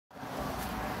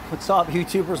What's up,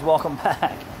 YouTubers? Welcome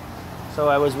back. So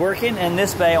I was working in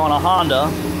this bay on a Honda,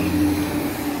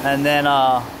 and then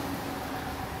I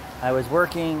was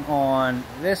working on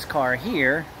this car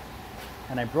here,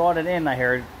 and I brought it in. I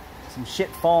heard some shit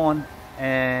falling,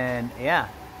 and yeah,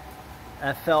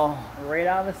 that fell right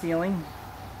out of the ceiling.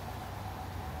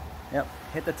 Yep,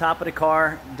 hit the top of the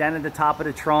car, dented the top of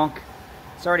the trunk.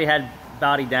 It's already had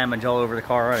body damage all over the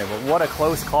car already, but what a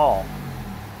close call.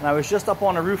 And I was just up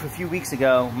on the roof a few weeks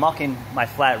ago mucking my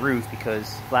flat roof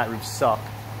because flat roofs suck.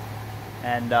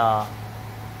 And I'm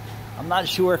not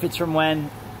sure if it's from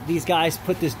when these guys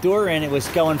put this door in, it was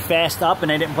going fast up and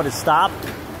they didn't put it stop.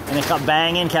 And it kept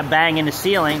banging the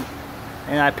ceiling.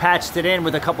 And I patched it in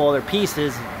with a couple other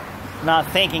pieces,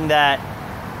 not thinking that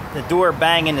the door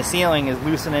banging the ceiling is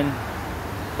loosening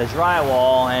the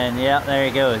drywall. And yeah, there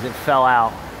it goes, it fell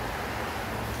out.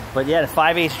 But yeah, the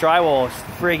 5/8 drywall is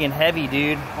friggin' heavy,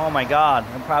 dude. Oh my God,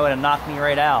 it probably would have knocked me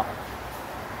right out.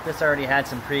 This already had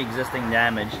some pre-existing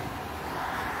damage.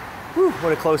 Whew,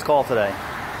 what a close call today.